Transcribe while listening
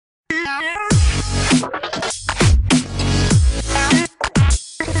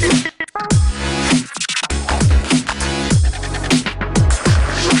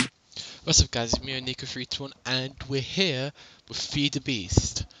guys, it's me and Nico321 and we're here with Feed the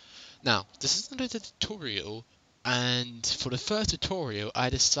Beast. Now, this is another tutorial, and for the first tutorial I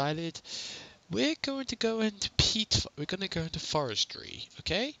decided we're going to go into we're going to go into forestry,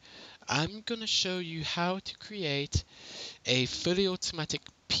 okay? I'm going to show you how to create a fully automatic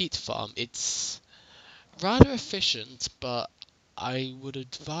peat farm. It's rather efficient, but I would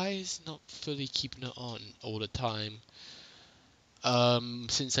advise not fully keeping it on all the time.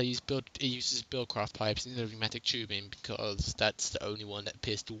 Since it uses Buildcraft pipes instead of pneumatic tubing, because that's the only one that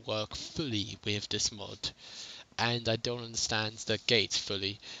appears to work fully with this mod. And I don't understand the gates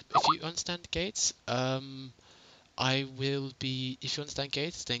fully. But if you understand the gates, if you understand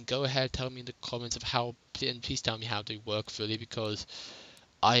gates, then go ahead, tell me in the comments of how, and please tell me how they work fully, because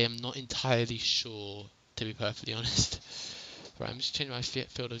I am not entirely sure, to be perfectly honest. Right, I'm just changing my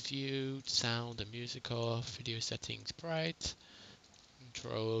field of view, sound and music off, video settings bright.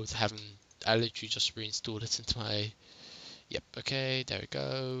 Controls, I literally just reinstalled it into my, yep, okay, there we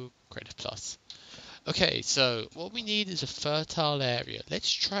go, Creative Plus. Okay, so what we need is a fertile area. Let's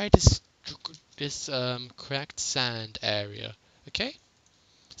try this cracked sand area, okay?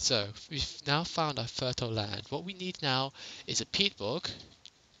 So, we've now found our fertile land. What we need now is a peat bog,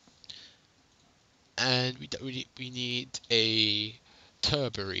 and we need a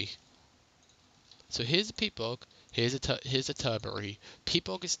turbary. So here's a peat bog, here's a turbary. Peat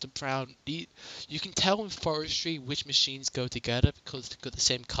bog is the brown. You can tell in forestry which machines go together because they've got the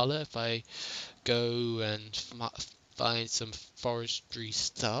same color. If I go and find some forestry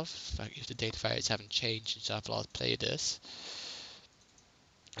stuff, like if the data values haven't changed since I've last played this.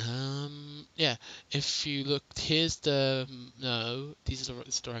 Yeah, if you look, here's the, no, these are the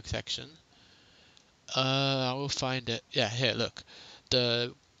historic section. I will find it. Yeah, here, look.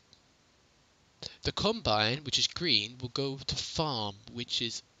 The combine, which is green, will go to farm, which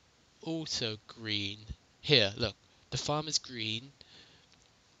is also green. Here, look. The farm is green.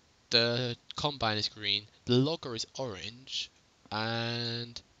 The combine is green. The logger is orange.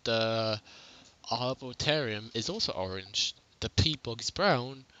 And the arboretum is also orange. The peat bog is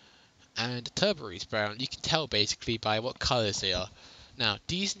brown. And the turbary is brown. You can tell basically by what colors they are. Now,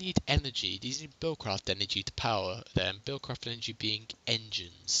 these need energy. These need Buildcraft energy to power them. Buildcraft energy being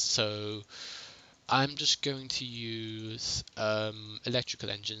engines. So I'm just going to use electrical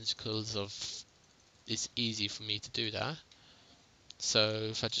engines because it's easy for me to do that. So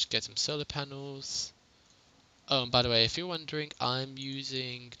if I just get some solar panels. Oh, and by the way, if you're wondering, I'm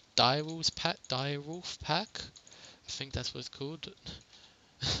using Direwolf pack. I think that's what it's called.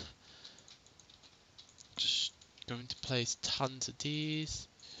 Just going to place tons of these.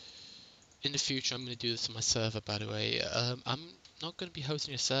 In the future, I'm going to do this on my server, by the way. I'm not going to be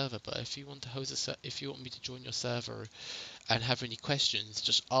hosting a server, but if you want to if you want me to join your server and have any questions,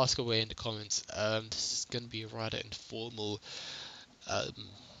 just ask away in the comments. This is going to be a rather informal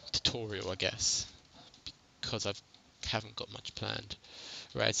tutorial, I guess, because I haven't got much planned.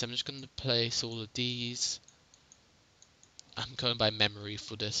 Right, so I'm just going to place all of these. I'm going by memory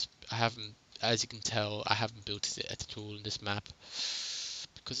for this. As you can tell, I haven't built it at all in this map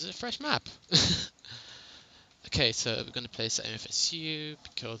because it's a fresh map. Okay, so we're going to place the MFSU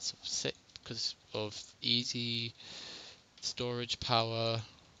because of easy storage power,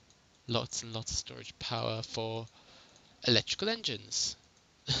 lots and lots of storage power for electrical engines.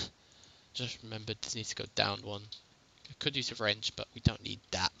 Just remember, this needs to go down one. I could use a wrench, but we don't need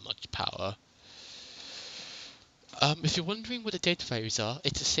that much power. If you're wondering what the data values are,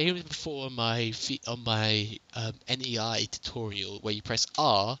 it's the same as before on my NEI tutorial, where you press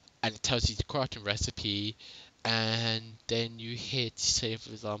R and it tells you the crafting recipe, and then you hit, say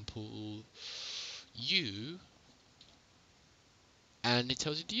for example, U, and it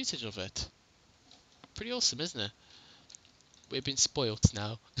tells you the usage of it. Pretty awesome, isn't it? We've been spoilt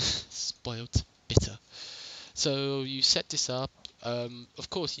now. Spoilt, bitter. So you set this up. Of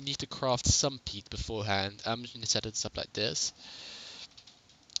course, you need to craft some peat beforehand. I'm just going to set this up like this.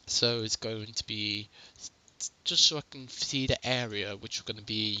 So it's going to be just so I can see the area which we're going to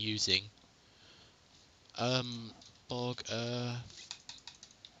be using. Bog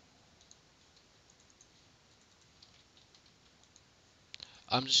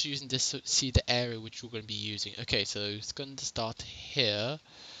I'm just using this to see the area which we're going to be using. Okay, so it's going to start here.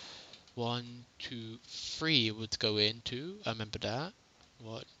 1, 2, 3 would go into. I remember that.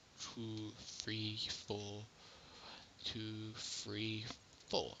 1, 2, 3, 4. 2, 3,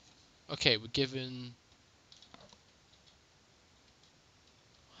 4. Okay, we're given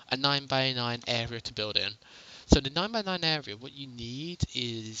a 9 by 9 area to build in. So the 9 by 9 area, what you need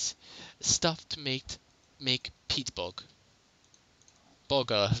is stuff to make peat bog.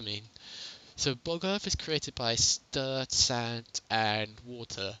 Bogger, I mean. So bog earth is created by dirt, sand, and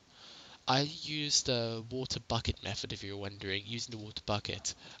water. I use the water bucket method if you're wondering, using the water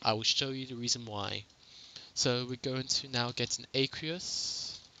bucket. I will show you the reason why. So we're going to now get an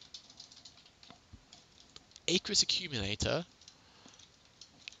aqueous accumulator,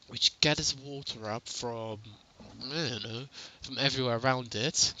 which gathers water up from, I don't know, from everywhere around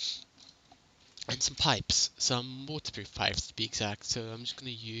it, and some pipes, some waterproof pipes to be exact. So I'm just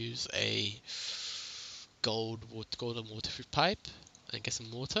going to use a golden waterproof pipe and get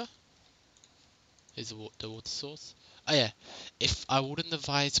some water. Here's the water source. Oh yeah, if I wouldn't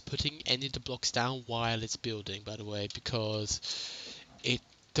advise putting any of the blocks down while it's building, by the way, because it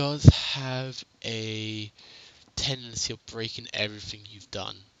does have a tendency of breaking everything you've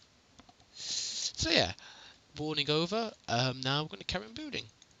done. So yeah, warning over. Now we're going to carry on building.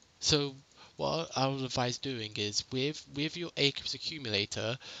 So what I would advise doing is with your aqueous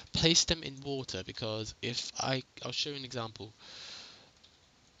accumulator, place them in water, because if I'll show you an example.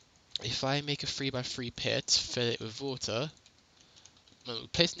 If I make a 3x3 pit, fill it with water,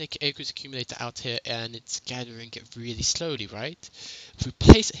 place an aqueous accumulator out here and it's gathering it really slowly, right? If we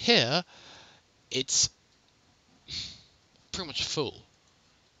place it here, it's pretty much full.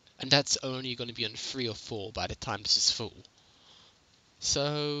 And that's only going to be on 3 or 4 by the time this is full.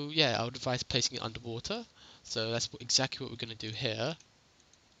 So yeah, I would advise placing it underwater. So that's exactly what we're going to do here.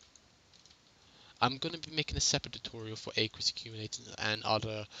 I'm going to be making a separate tutorial for aqueous accumulators and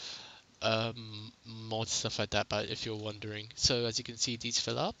other mod stuff like that, but if you're wondering. So as you can see, these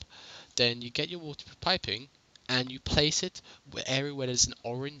fill up. Then you get your water piping and you place it where there's an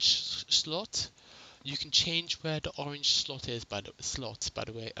orange slot. You can change where the orange slot is by the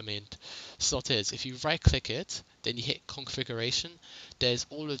way. Slot is, if you right click it, then you hit configuration, there's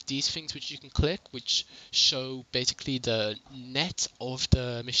all of these things which you can click, which show basically the net of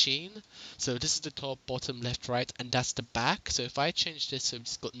the machine. So this is the top, bottom, left, right, and that's the back. So if I change this so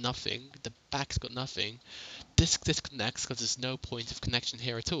it's got nothing, the back's got nothing, this disconnects because there's no point of connection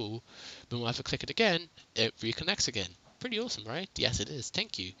here at all. But when I click it again, it reconnects again. Pretty awesome, right? Yes, it is.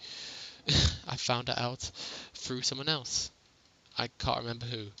 Thank you. I found that out through someone else. I can't remember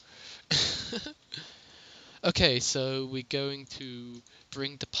who. Okay, so we're going to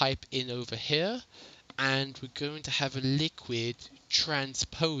bring the pipe in over here, and we're going to have a liquid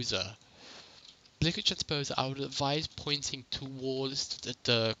transposer. Liquid transposer, I would advise pointing towards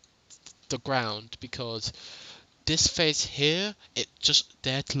the ground, because this face here, it's just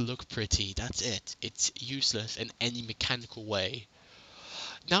there to look pretty. That's it. It's useless in any mechanical way.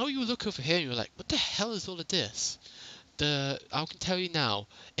 Now you look over here and you're like, what the hell is all of this? I can tell you now,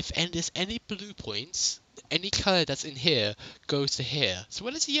 if there's any blue points, any color that's in here goes to here. So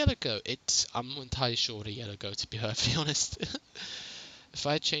where does the yellow go? I'm not entirely sure where the yellow go, to be perfectly honest. If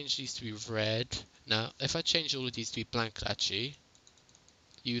I change these to be red, now if I change all of these to be blank, actually,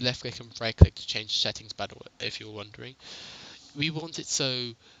 you left click and right click to change settings, by the way, if you're wondering. We want it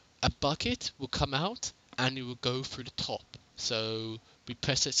so a bucket will come out and it will go through the top. So we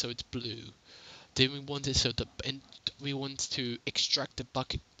press it so it's blue. Then we want it so we want to extract the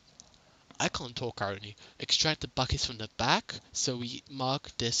bucket. I can't talk currently. Extract the buckets from the back, so we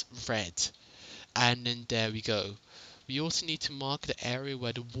mark this red, and then there we go. We also need to mark the area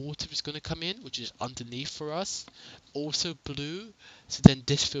where the water is going to come in, which is underneath for us, also blue, so then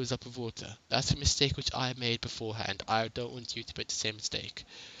this fills up with water. That's a mistake which I made beforehand. I don't want you to make the same mistake.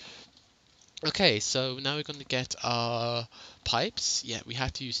 Okay, so now we're going to get our pipes. Yeah, we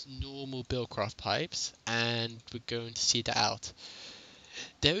have to use normal Buildcraft pipes, and we're going to see that out.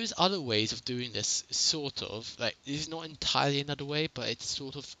 There is other ways of doing this, sort of. Like, it's not entirely another way, but it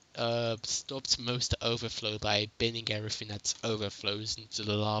sort of stops most overflow by binning everything that overflows into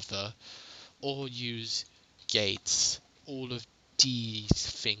the lava, or use gates. All of these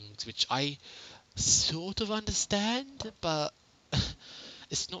things, which I sort of understand, but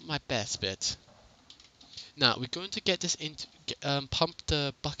it's not my best bit. Now we're going to get this into pump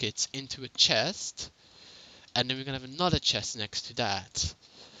the buckets into a chest, and then we're going to have another chest next to that.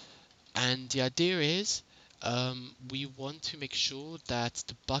 And the idea is we want to make sure that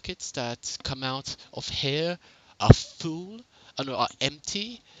the buckets that come out of here are full and are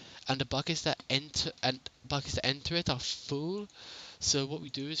empty, and the buckets that enter it are full. So what we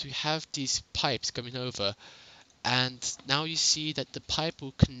do is we have these pipes coming over, and now you see that the pipe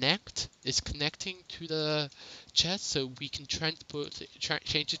will is connecting to the chest, so we can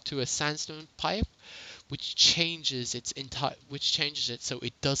change it to a sandstone pipe, which changes it so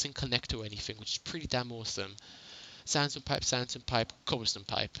it doesn't connect to anything, which is pretty damn awesome. Sandstone pipe, cobblestone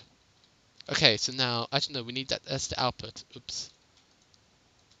pipe. Okay, so now, actually no, we need that as the output. Oops.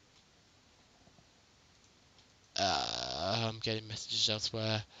 I'm getting messages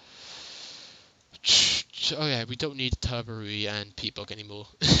elsewhere. Oh yeah, we don't need Turbarui and Peatbog anymore.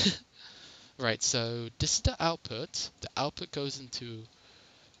 Right, so this is the output. The output goes into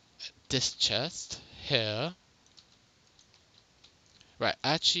this chest here. Right,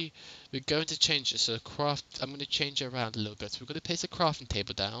 actually, we're going to change this. So I'm going to change it around a little bit. So we're going to place a crafting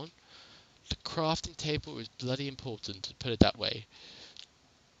table down. The crafting table is bloody important, put it that way.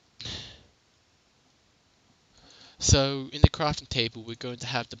 So in the crafting table, we're going to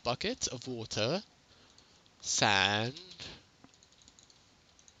have the bucket of water, sand,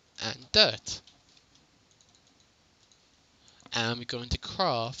 and dirt. And we're going to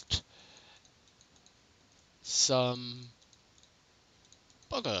craft some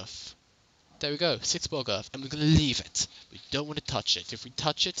bog earth. There we go, 6 bog earth, and we're going to leave it. We don't want to touch it. If we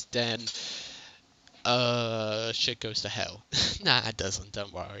touch it, then shit goes to hell. Nah, it doesn't,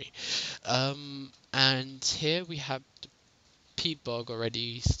 don't worry. And here we have the peat bog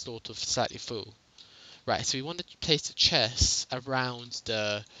already sort of slightly full. Right, so we want to place the chests around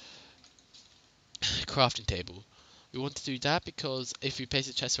the crafting table. We want to do that because if you place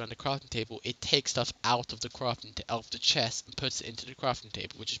the chest around the crafting table, it takes stuff out of the of the chest and puts it into the crafting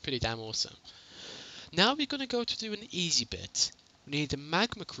table, which is pretty damn awesome. Now we're gonna go to do an easy bit. We need a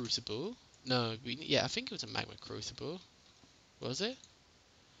magma crucible. No, I think it was a magma crucible. Was it?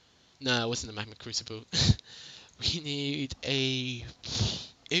 No, it wasn't a magma crucible. We need a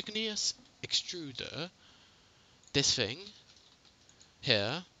igneous extruder. This thing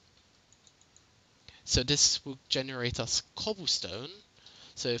here. So this will generate us cobblestone.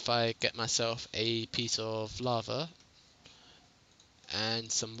 So if I get myself a piece of lava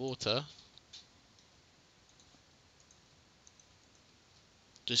and some water,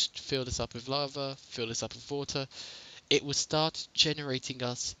 just fill this up with lava, fill this up with water, it will start generating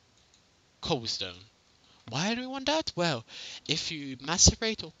us cobblestone. Why do we want that? Well, if you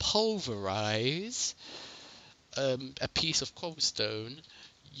macerate or pulverize a piece of cobblestone,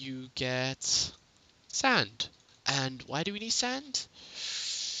 you get sand. And why do we need sand?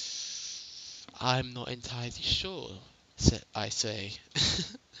 I'm not entirely sure, I say.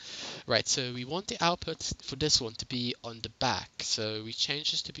 Right, so we want the output for this one to be on the back. So we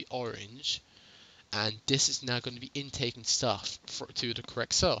change this to be orange. And this is now going to be intaking stuff to the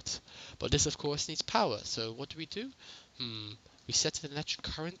correct sort. But this, of course, needs power. So what do? We set an electric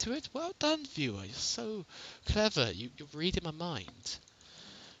current to it? Well done, viewer. You're so clever. You're reading my mind.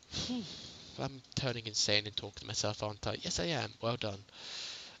 I'm turning insane and talking to myself, aren't I? Yes, I am. Well done.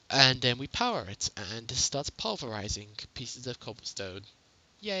 And then we power it, and this starts pulverizing pieces of cobblestone.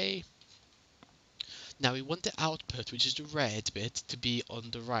 Yay! Now we want the output, which is the red bit, to be on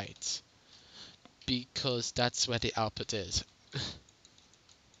the right, because that's where the output is.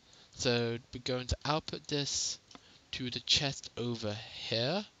 So we're going to output this to the chest over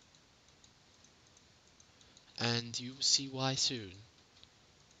here, and you will see why soon.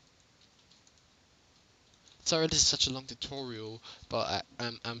 Sorry this is such a long tutorial, but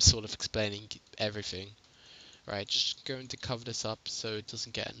I'm sort of explaining everything. Right, just going to cover this up so it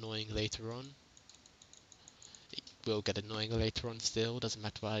doesn't get annoying later on. It will get annoying later on still, doesn't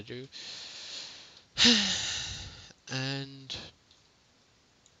matter what I do. And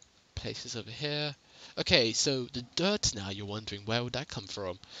place this over here. Okay, so the dirt now, you're wondering where would that come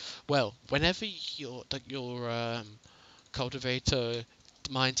from? Well, whenever your cultivator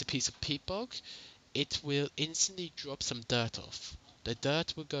mines a piece of peat bog, it will instantly drop some dirt off. The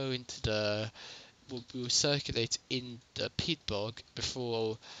dirt will go into will circulate in the peat bog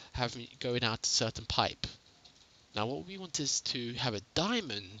before going out a certain pipe. Now what we want is to have a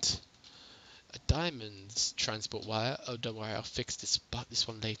diamond's transport wire. Oh, don't worry, I'll fix this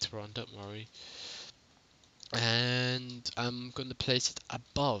one later on, don't worry. And I'm going to place it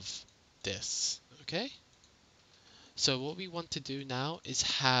above this, okay? So what we want to do now is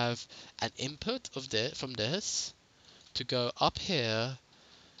have an input of from this to go up here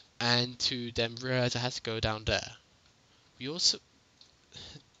and to then realize it has to go down there. We also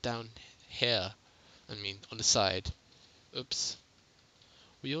down here, I mean on the side. Oops.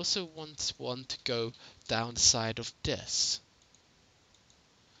 We also want one to go down the side of this.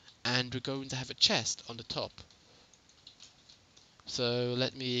 And we're going to have a chest on the top. So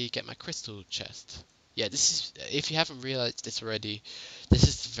let me get my crystal chest. Yeah, this is, if you haven't realized this already, this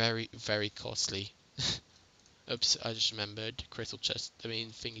is very, very costly. Oops, I just remembered. Crystal chest. I mean,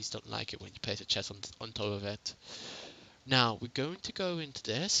 thingies don't like it when you place a chest on top of it. Now, we're going to go into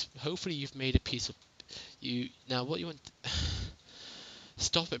this. Hopefully you've made a piece of... Now, what you want...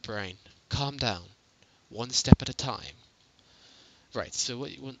 Stop it, brain. Calm down. One step at a time. Right, so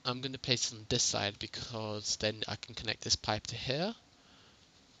what you want, I'm going to place it on this side because then I can connect this pipe to here.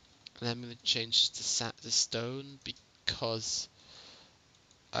 And I'm going to change the stone because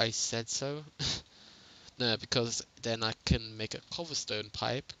I said so. No, because then I can make a cobblestone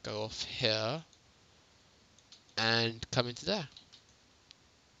pipe go off here and come into there.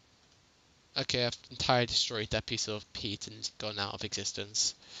 Okay, I've entirely destroyed that piece of peat and it's gone out of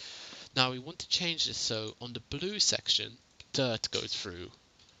existence. Now we want to change this so on the blue section, dirt goes through.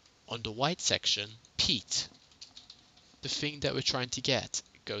 On the white section, peat, the thing that we're trying to get,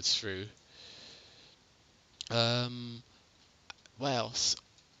 goes through. What else?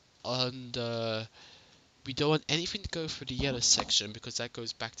 On the We don't want anything to go through the yellow section because that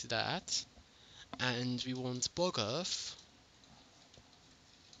goes back to that. And we want bog earth,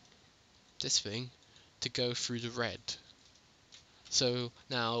 this thing, to go through the red. So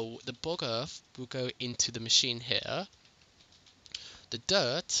now the bog earth will go into the machine here. The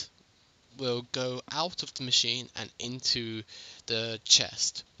dirt will go out of the machine and into the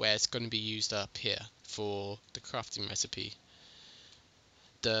chest where it's going to be used up here for the crafting recipe.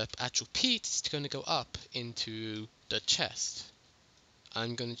 The actual peat is going to go up into the chest.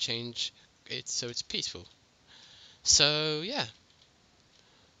 I'm going to change it so it's peaceful. So yeah,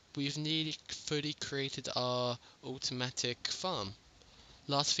 we've nearly fully created our automatic farm.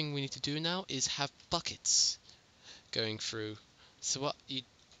 Last thing we need to do now is have buckets going through. So what you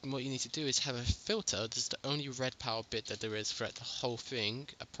need to do is have a filter. This is the only red power bit that there is throughout the whole thing,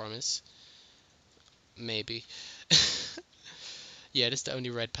 I promise. Maybe. Yeah, this is the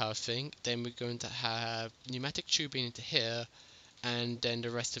only red power thing. Then we're going to have pneumatic tubing into here, and then the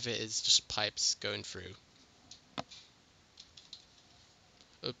rest of it is just pipes going through.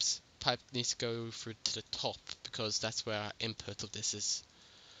 Oops, pipe needs to go through to the top because that's where our input of this is.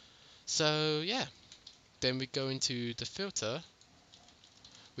 So yeah, then we go into the filter,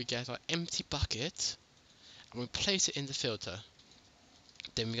 we get our empty bucket, and we place it in the filter.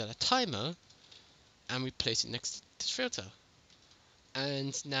 Then we got a timer, and we place it next to the filter.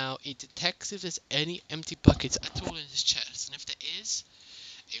 And now it detects if there's any empty buckets at all in this chest, and if there is,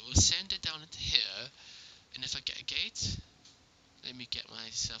 it will send it down into here. And if I get a gate, let me get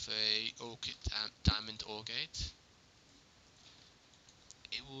myself a diamond ore gate.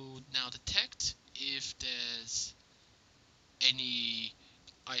 It will now detect if there's any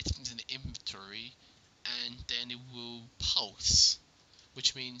items in the inventory, and then it will pulse,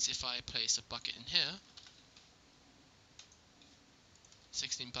 which means if I place a bucket in here,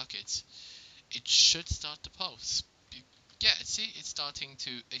 16 buckets, it should start to pulse. Yeah, see, it's starting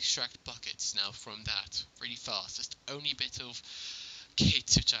to extract buckets now from that really fast. That's the only bit of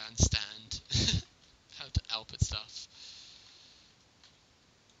gates which I understand how to output stuff.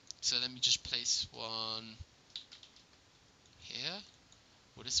 So let me just place one here.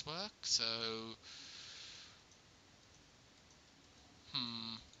 Will this work? So,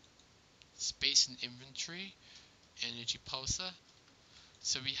 space in inventory, energy pulsar.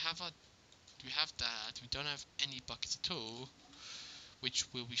 So we have that. We don't have any buckets at all, which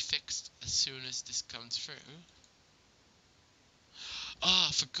will be fixed as soon as this comes through. Oh,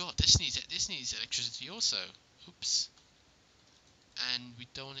 I forgot. This needs electricity also. Oops. And we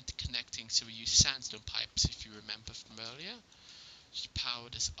don't want it connecting, so we use sandstone pipes. If you remember from earlier, just power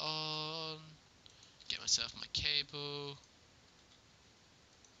this on. Get myself my cable.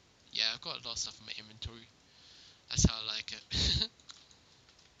 Yeah, I've got a lot of stuff in my inventory. That's how I like it.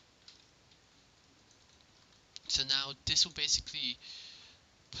 So now this will basically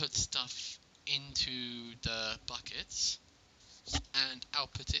put stuff into the buckets and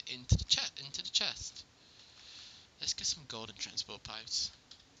output it into the chest. Let's get some golden transport pipes,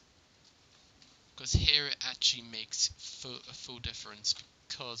 because here it actually makes a full difference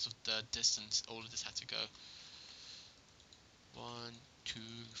because of the distance all of this had to go. 1, 2,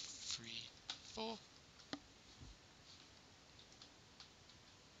 3, 4.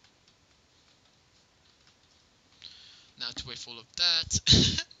 Now to wait for all of that.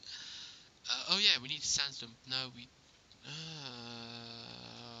 Oh yeah, we need sandstone. No, we.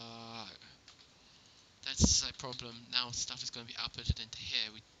 That's a problem. Now stuff is going to be outputted into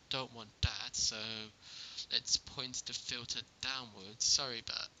here. We don't want that, so let's point the filter downwards. Sorry,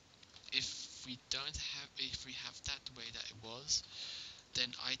 but if we have that the way that it was,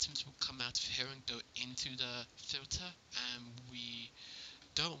 then items will come out of here and go into the filter, and we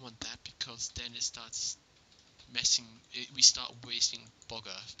don't want that because then it starts we start wasting bog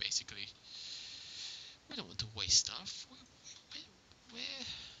earth, basically. We don't want to waste stuff.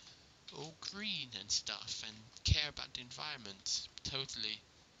 We're all green and stuff and care about the environment. Totally.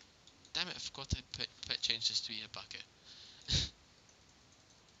 Damn it, I forgot to change this to be a bucket.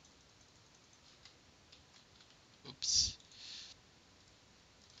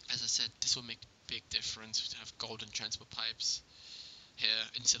 said, this will make a big difference to have golden transport pipes here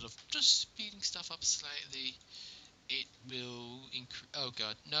instead of just speeding stuff up slightly. It will increase. Oh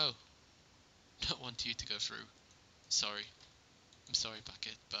god, no! Don't want you to go through. Sorry. I'm sorry,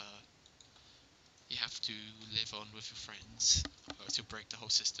 Bucket, but you have to live on with your friends, or else you'll break the whole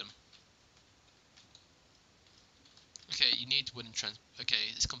system. Okay, you need wooden Okay,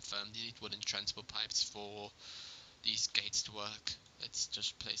 it's confirmed. You need wooden transport pipes for these gates to work. Let's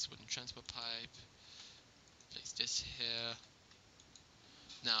just place wooden transport pipe. Place this here.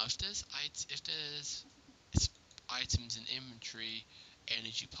 Now, if there's items in inventory,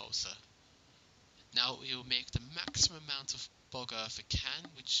 energy pulsar. Now it will make the maximum amount of bog earth it can,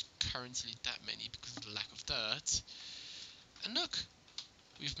 which currently that many because of the lack of dirt. And look,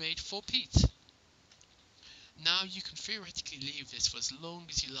 we've made 4 peat. Now you can theoretically leave this for as long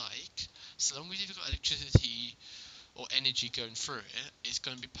as you like, so long as you've got electricity or energy going through it, it's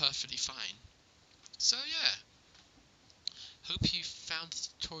going to be perfectly fine. So yeah, hope you found the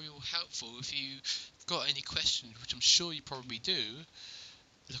tutorial helpful. If you've got any questions, which I'm sure you probably do,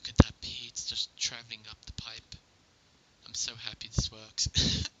 look at that peat just travelling up the pipe. I'm so happy this works.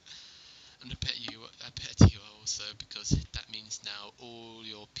 And I bet you are also, because that means now all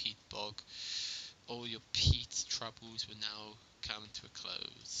your peat bog, all your peat troubles will now come to a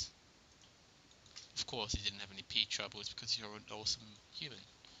close. Of course, you didn't have any peat troubles because you're an awesome human.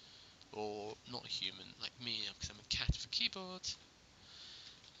 Or not human, like me, because I'm a cat with a keyboard.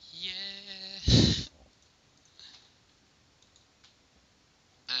 Yeah!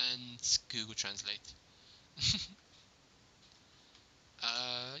 And Google Translate.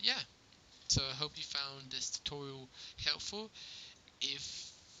 Yeah. So I hope you found this tutorial helpful.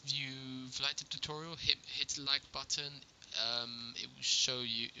 If you've liked the tutorial, hit the like button. It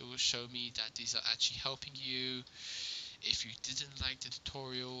will show me that these are actually helping you. If you didn't like the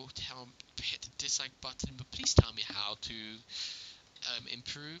tutorial, hit the dislike button, but please tell me how to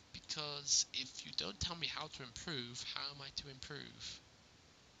improve, because if you don't tell me how to improve, how am I to improve?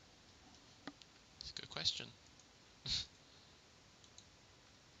 It's a good question.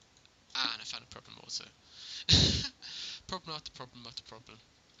 And I found a problem also. Problem after problem after problem.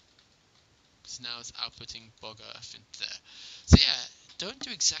 So now it's outputting bog earth into there. So yeah, don't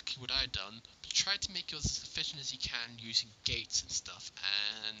do exactly what I've done, but try to make yours as efficient as you can using gates and stuff,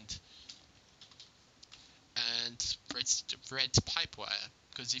 and red pipe wire,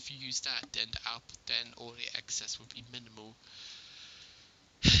 because if you use that, then the output, then all the excess will be minimal.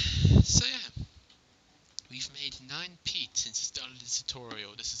 So yeah, we've made 9 peat since the start of the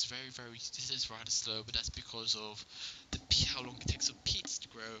tutorial. This is rather slow, but that's because of how long it takes for peats to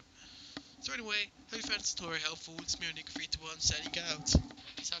grow. So anyway, hope you found this tutorial helpful. It's me, Nick321, signing out.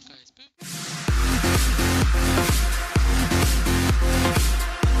 Peace out, guys. Boop.